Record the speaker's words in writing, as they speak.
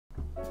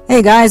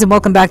Hey guys, and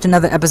welcome back to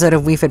another episode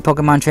of Wii Fit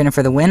Pokemon Trainer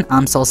for the Win.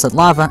 I'm Solset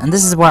Lava, and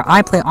this is where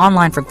I play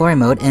online for Glory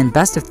Mode in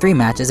best of 3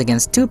 matches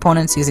against 2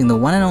 opponents using the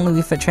one and only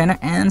Wii Fit Trainer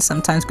and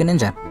sometimes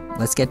Greninja.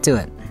 Let's get to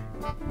it.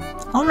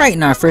 Alright,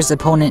 and our first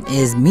opponent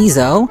is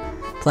Mizo,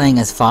 playing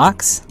as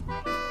Fox.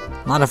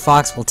 A lot of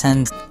Fox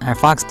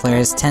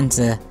players tend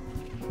to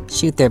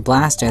shoot their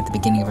blaster at the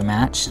beginning of a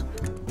match.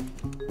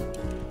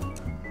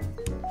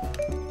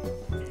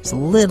 There's a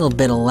little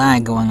bit of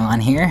lag going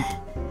on here,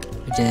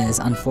 which is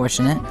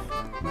unfortunate.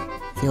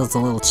 Feels a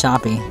little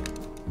choppy.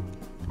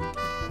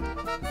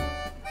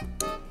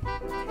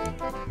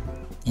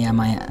 Yeah,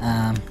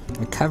 my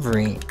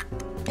recovery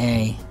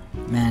A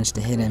managed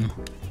to hit him.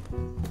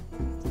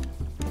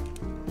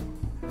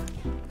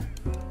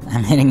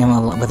 I'm hitting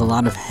him with a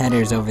lot of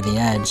headers over the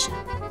edge.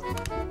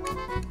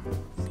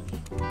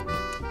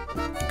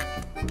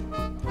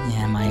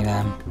 Yeah,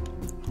 my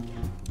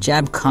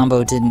jab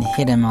combo didn't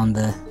hit him on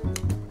the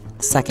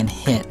second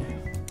hit.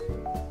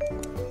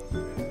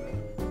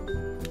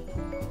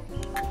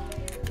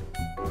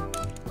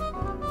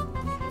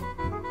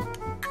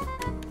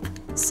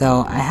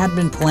 So I had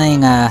been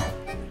playing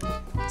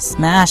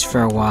Smash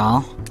for a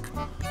while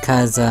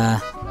because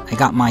I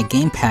got my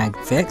gamepad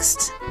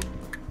fixed,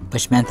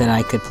 which meant that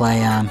I could play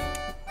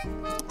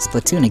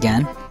Splatoon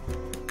again.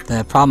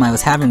 The problem I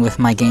was having with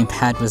my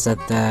gamepad was that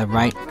the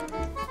right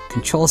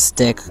control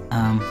stick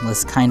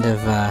was kind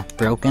of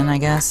broken, I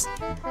guess.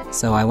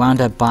 So I wound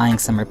up buying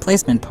some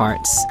replacement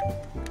parts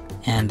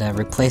and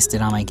replaced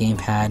it on my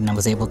gamepad, and I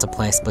was able to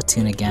play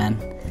Splatoon again.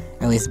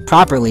 Or at least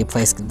properly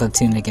play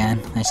Splatoon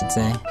again, I should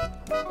say.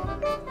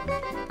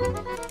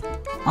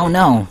 Oh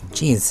no!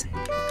 Jeez.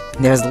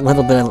 There's a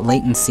little bit of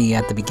latency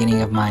at the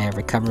beginning of my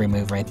recovery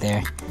move right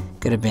there.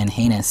 Could have been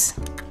heinous.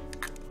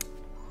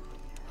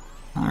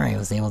 Alright, I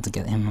was able to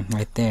get him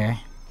right there.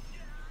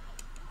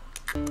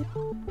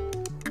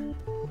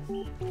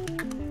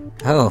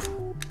 Oh!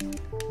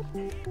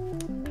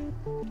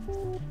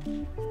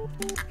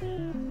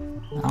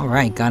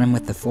 Alright, got him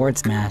with the forward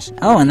smash.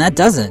 Oh, and that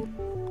does it!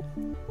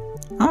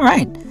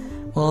 Alright,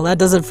 well that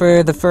does it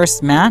for the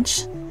first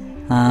match.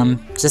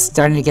 Just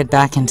starting to get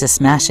back into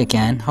Smash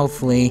again.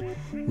 Hopefully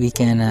we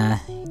can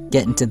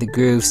get into the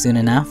groove soon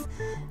enough.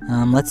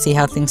 Let's see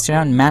how things turn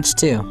out in match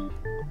 2.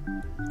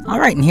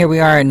 Alright, and here we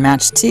are in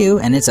match 2,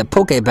 and it's a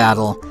Poke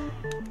Battle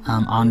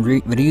on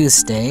Ryu's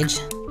stage.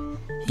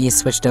 He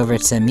switched over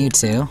to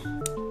Mewtwo.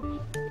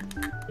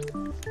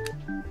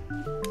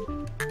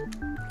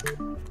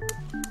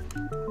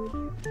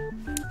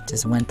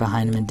 Just went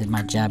behind him and did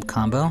my jab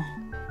combo.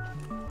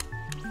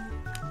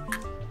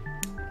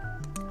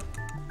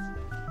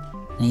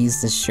 I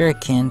used the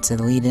Shuriken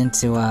to lead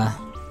into a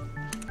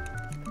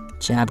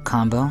jab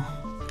combo.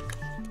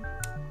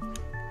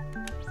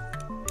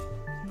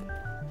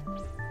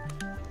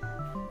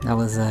 That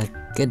was a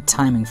good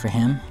timing for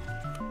him.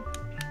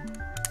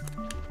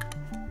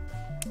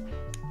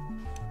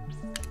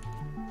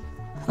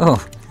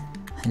 Oh,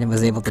 I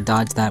was able to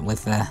dodge that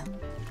with a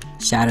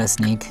Shadow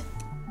Sneak.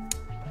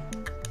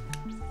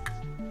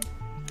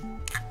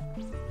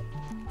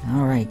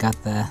 Alright, got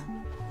the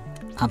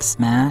up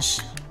smash.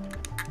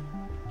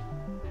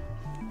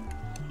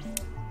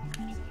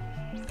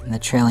 And the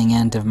trailing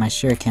end of my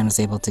Shuriken was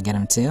able to get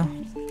him too.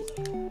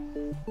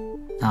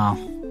 Oh,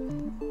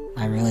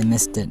 I really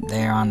missed it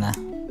there on the...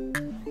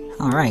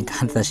 Alright,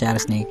 got the Shadow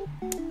Sneak.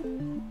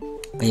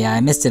 But yeah,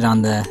 I missed it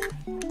on the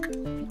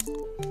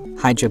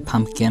Hydro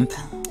Pump Gimp.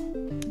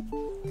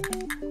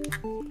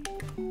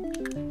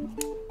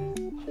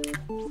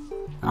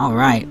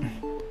 Alright.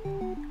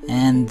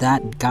 And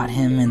that got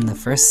him in the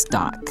first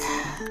stock.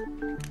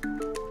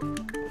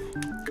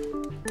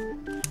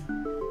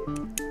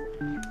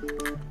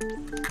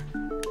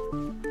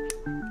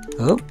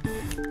 Oh.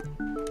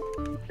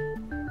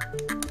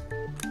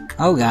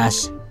 Oh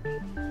gosh.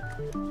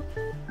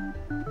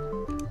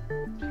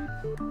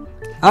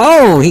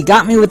 Oh, he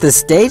got me with the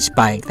stage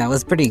spike. That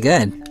was pretty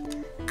good.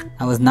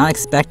 I was not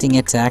expecting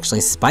it to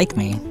actually spike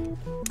me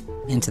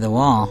into the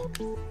wall.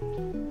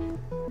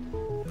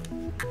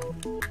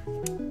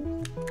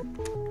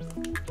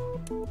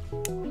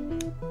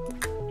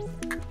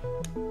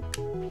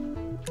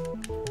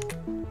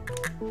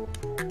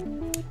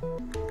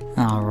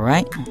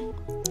 Alright.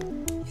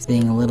 He's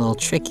being a little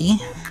tricky.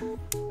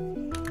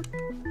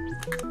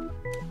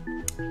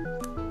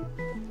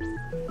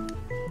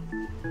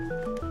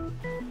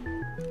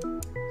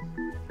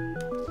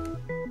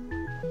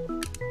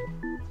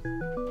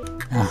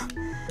 Oh,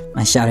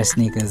 my Shadow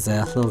Sneak is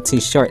a little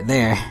too short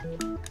there.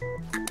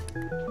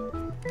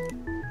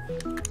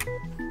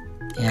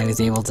 Yeah, I was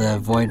able to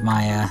avoid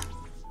my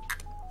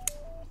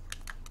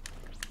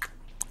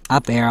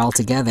up air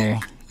altogether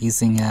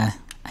using I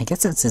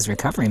guess it's his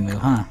recovery move,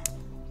 huh?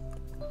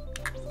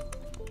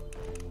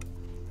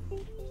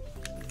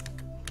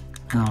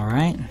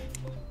 Alright.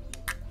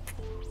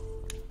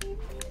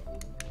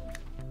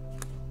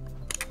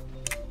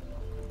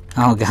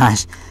 Oh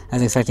gosh, I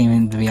was expecting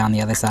him to be on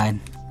the other side.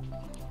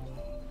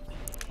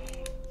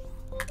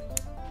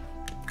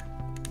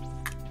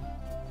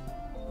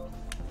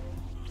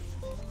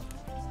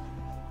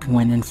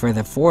 Went in for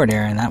the forward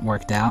air and that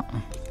worked out.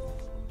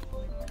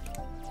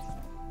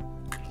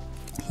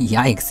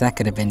 Yikes, that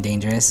could have been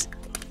dangerous.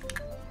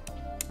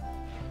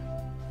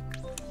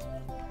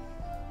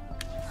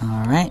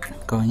 Alright,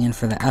 going in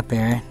for the up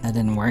air. That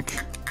didn't work.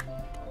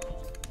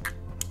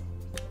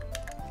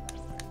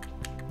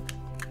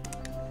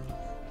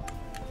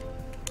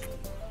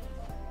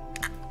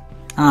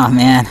 Oh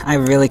man, I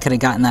really could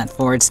have gotten that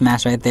forward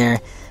smash right there,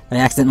 but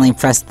I accidentally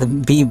pressed the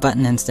B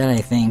button instead, I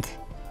think.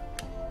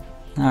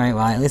 Alright,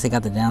 well, at least I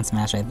got the down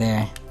smash right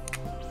there.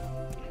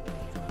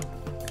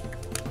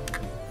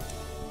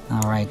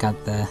 Alright,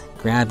 got the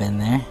grab in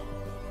there.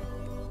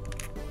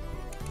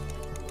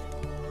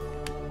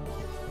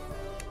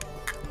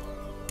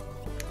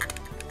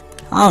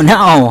 Oh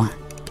no!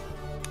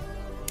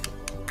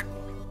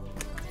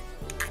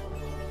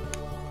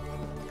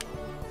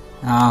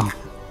 Oh,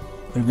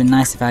 would have been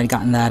nice if I had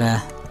gotten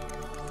that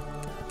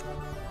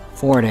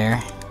forward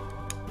air.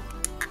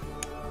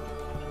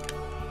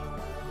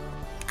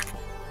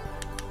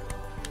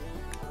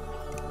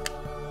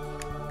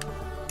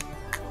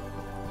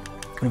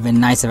 Would have been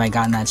nice if I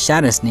gotten that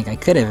shadow sneak. I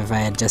could have if I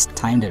had just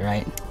timed it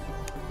right.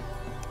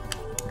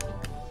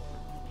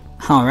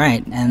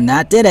 Alright, and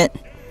that did it.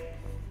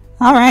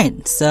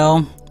 Alright,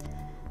 so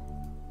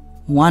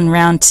 1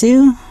 round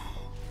 2.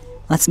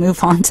 Let's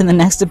move on to the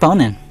next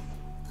opponent.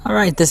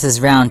 Alright, this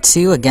is round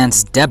 2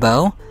 against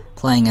Debo,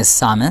 playing as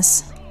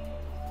Samus.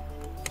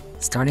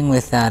 Starting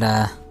with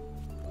that,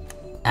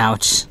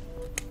 ouch.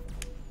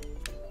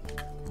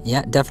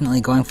 Yeah,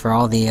 definitely going for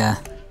all the,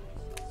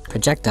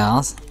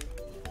 projectiles.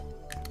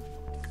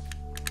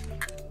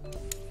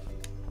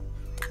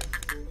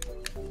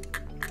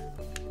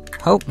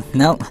 Oh,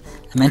 nope.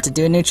 I meant to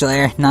do a neutral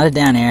air, not a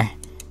down air.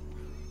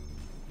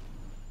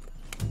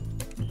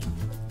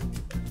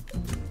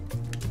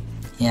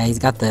 Yeah, he's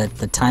got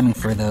the timing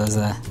for those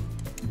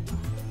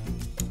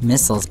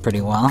missiles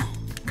pretty well.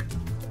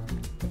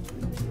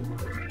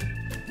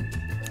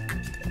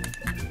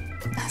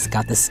 He's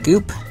got the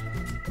scoop.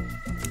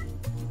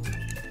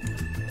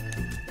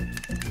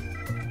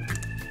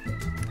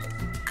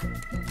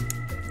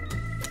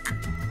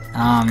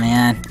 Oh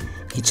man,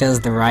 he chose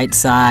the right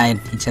side.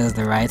 He chose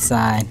the right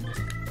side.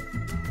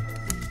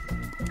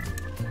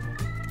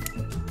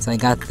 So I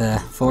got the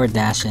forward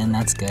dash in,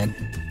 that's good.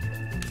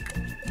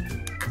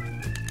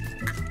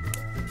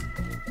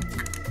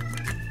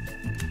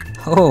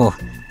 Oh,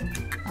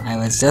 I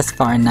was just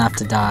far enough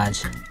to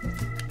dodge.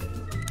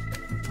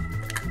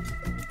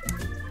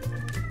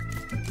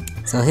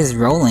 So his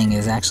rolling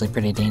is actually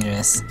pretty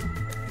dangerous.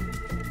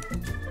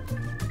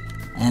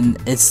 And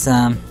it's,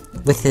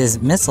 with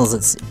his missiles,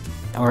 it's,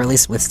 or at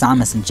least with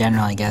Samus in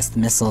general, I guess, the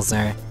missiles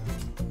are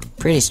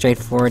pretty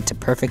straightforward to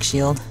perfect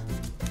shield.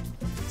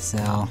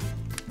 So,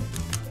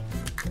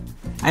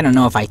 I don't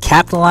know if I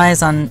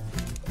capitalize on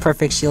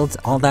perfect shields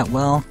all that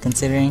well,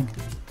 considering.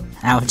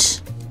 Ouch.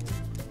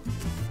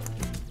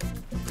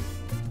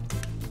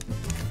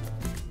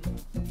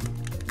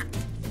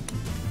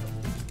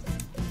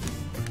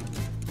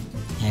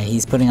 Yeah,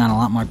 he's putting on a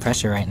lot more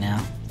pressure right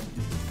now.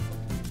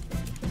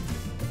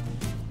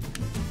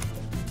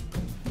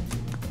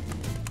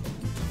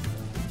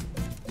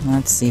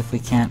 Let's see if we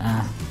can't,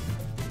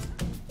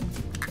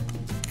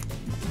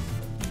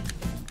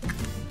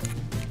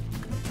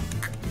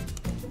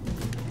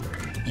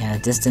 yeah,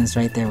 distance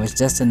right there was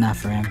just enough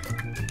for him.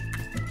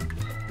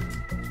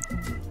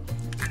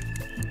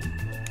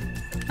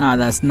 Oh,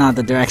 that's not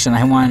the direction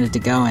I wanted it to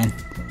go in.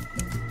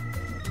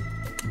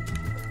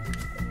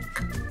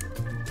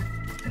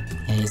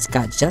 Yeah, he's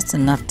got just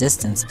enough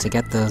distance to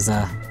get those,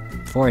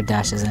 forward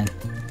dashes in.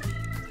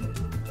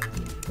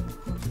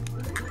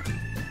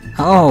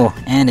 Oh,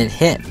 and it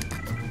hit.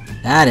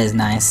 That is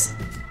nice.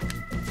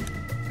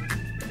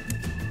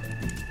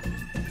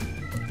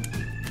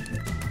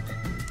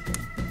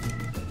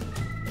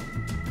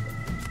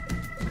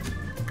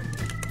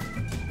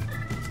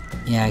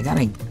 Yeah, I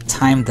gotta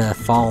time the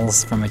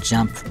falls from a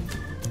jump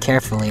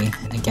carefully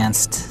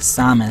against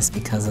Samus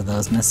because of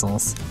those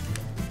missiles.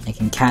 They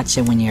can catch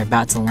it when you're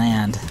about to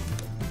land.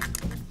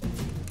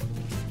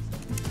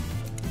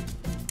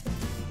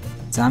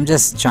 So I'm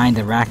just trying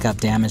to rack up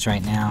damage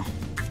right now.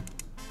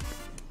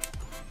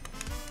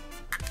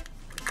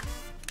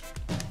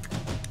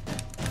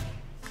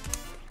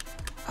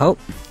 Oh,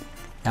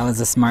 that was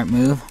a smart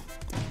move,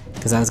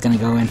 because I was going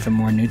to go in for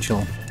more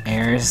neutral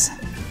airs.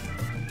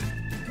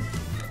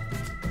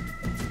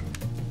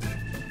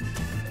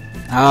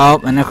 Oh,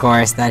 and of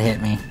course, that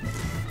hit me.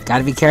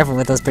 Gotta be careful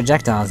with those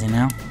projectiles, you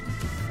know?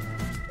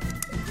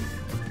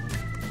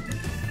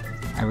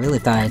 I really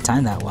thought I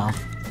timed that well.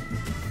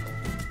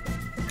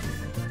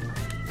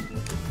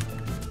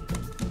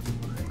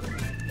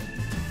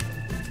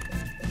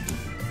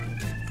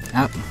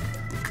 Oh,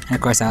 and of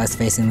course I was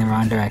facing the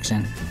wrong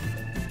direction.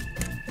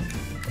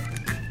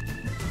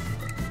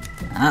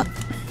 Up.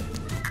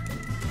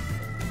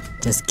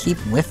 Just keep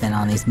whiffing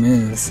on these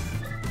moves.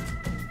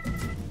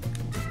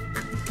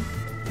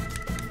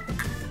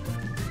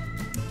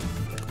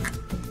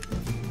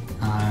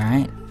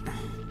 Alright.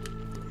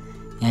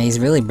 Yeah, Yeah, he's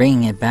really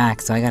bringing it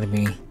back, so I gotta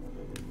be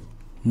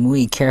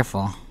muy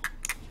careful.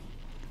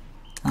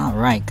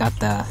 Alright, got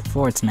the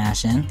forward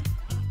smash in.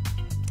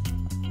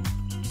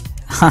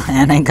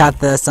 And I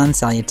got the sun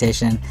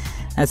salutation.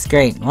 That's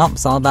great. Well,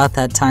 it's all about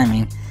that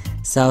timing.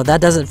 So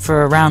that does it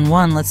for round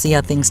 1. Let's see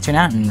how things turn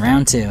out in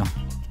round 2.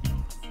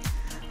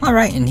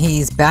 Alright, and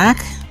he's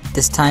back.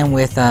 This time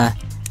with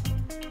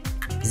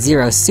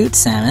Zero Suit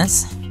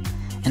Samus.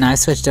 And I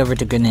switched over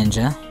to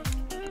Greninja,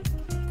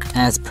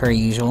 as per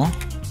usual.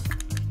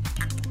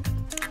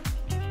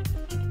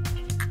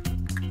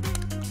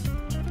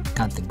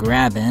 Got the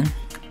grab in.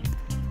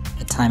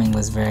 The timing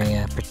was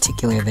very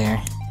particular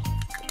there.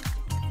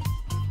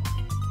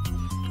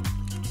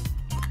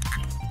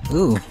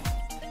 Ooh.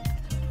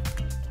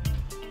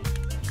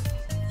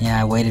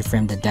 Yeah, I waited for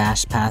him to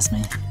dash past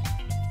me.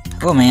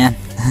 Oh man.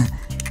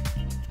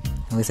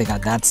 At least I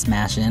got that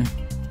smash in.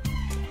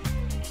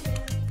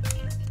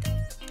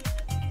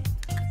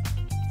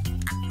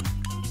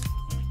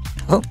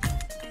 Oh.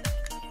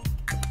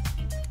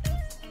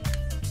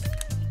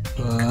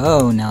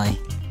 Whoa, Nelly.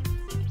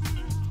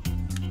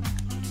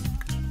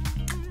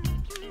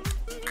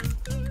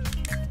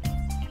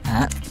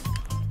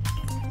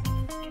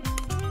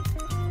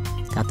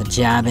 Got the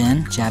jab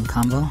in, jab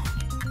combo.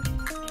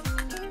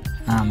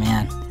 Oh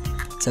man.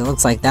 So it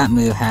looks like that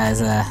move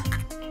has a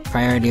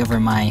priority over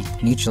my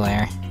neutral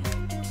air.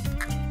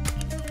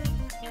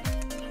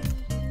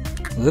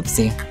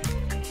 Whoopsie.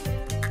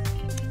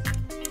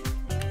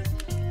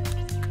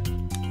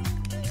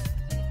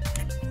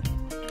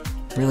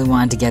 Really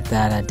wanted to get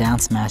that down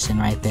smash in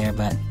right there,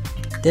 but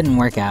didn't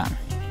work out.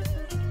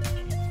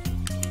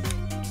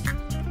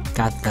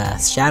 Got the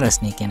shadow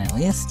sneak in at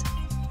least.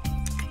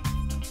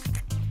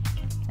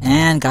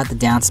 And got the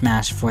down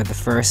smash for the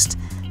first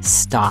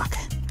stock.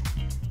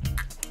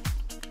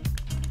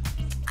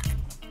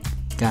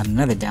 Got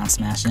another down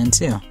smash in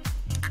too.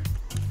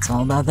 It's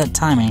all about that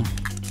timing.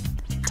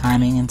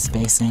 Timing and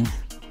spacing.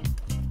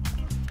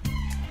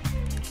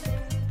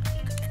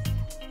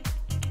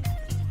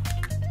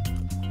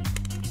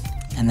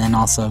 And then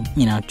also,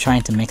 you know,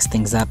 trying to mix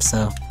things up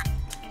so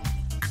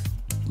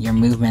your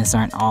movements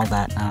aren't all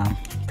that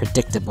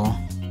predictable.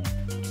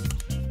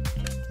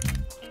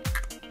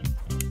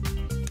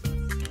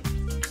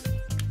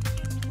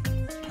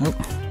 Oh,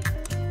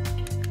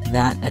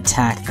 that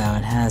attack though,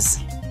 it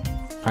has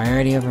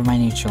priority over my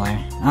neutral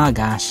air. Oh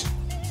gosh.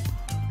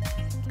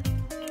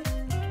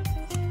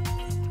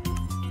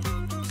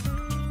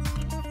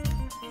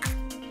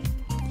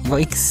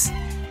 Yikes.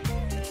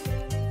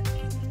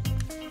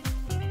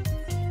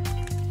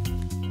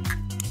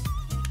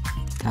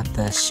 Got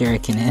the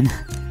shuriken in.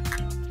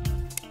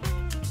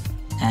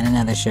 And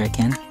another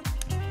shuriken.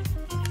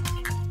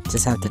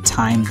 Just have to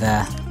time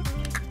the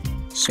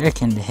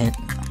shuriken to hit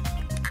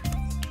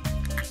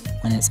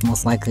when it's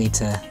most likely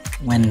to,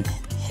 when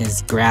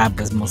his grab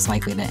was most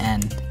likely to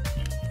end.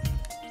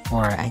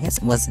 Or I guess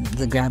it wasn't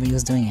the grab he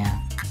was doing,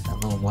 yeah.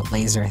 That little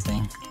laser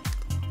thing.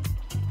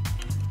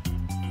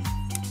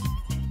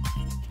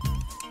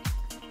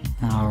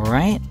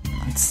 Alright,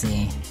 let's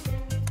see.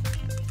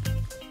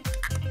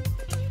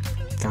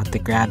 Got the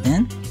grab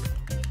in.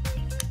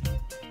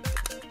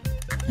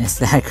 Missed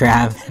that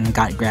grab and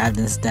got grabbed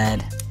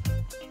instead.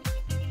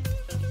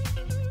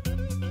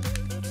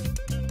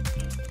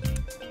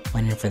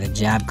 Went in for the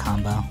jab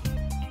combo.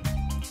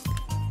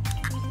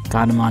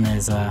 Got him on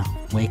his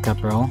wake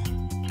up roll.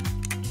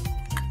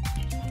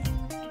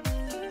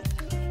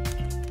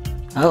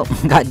 Oh,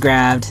 got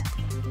grabbed.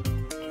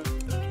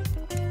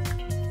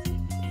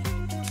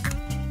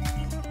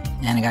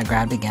 And I got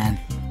grabbed again.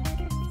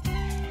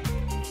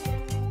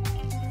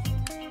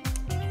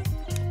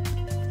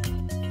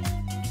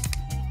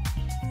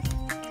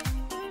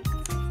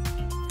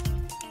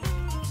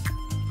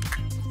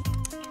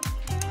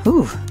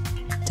 Whew,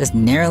 just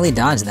narrowly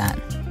dodged that.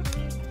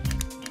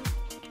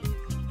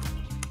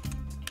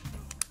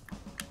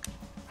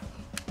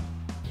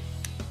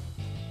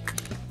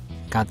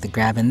 Got the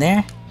grab in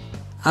there.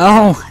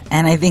 Oh,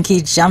 and I think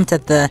he jumped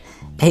at the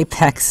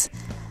apex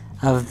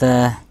of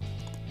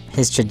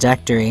his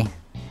trajectory.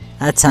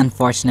 That's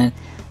unfortunate,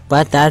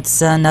 but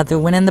that's another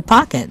win in the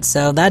pocket.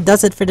 So that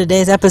does it for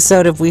today's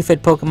episode of Wii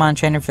Fit Pokemon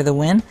Trainer for the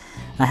win.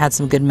 I had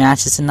some good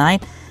matches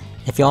tonight.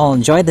 If you all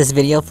enjoyed this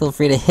video, feel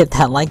free to hit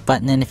that like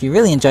button, and if you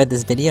really enjoyed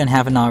this video and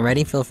haven't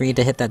already, feel free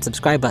to hit that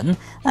subscribe button.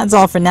 That's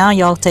all for now.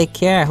 Y'all take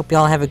care. I hope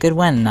y'all have a good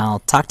one, and I'll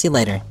talk to you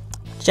later.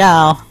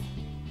 Ciao!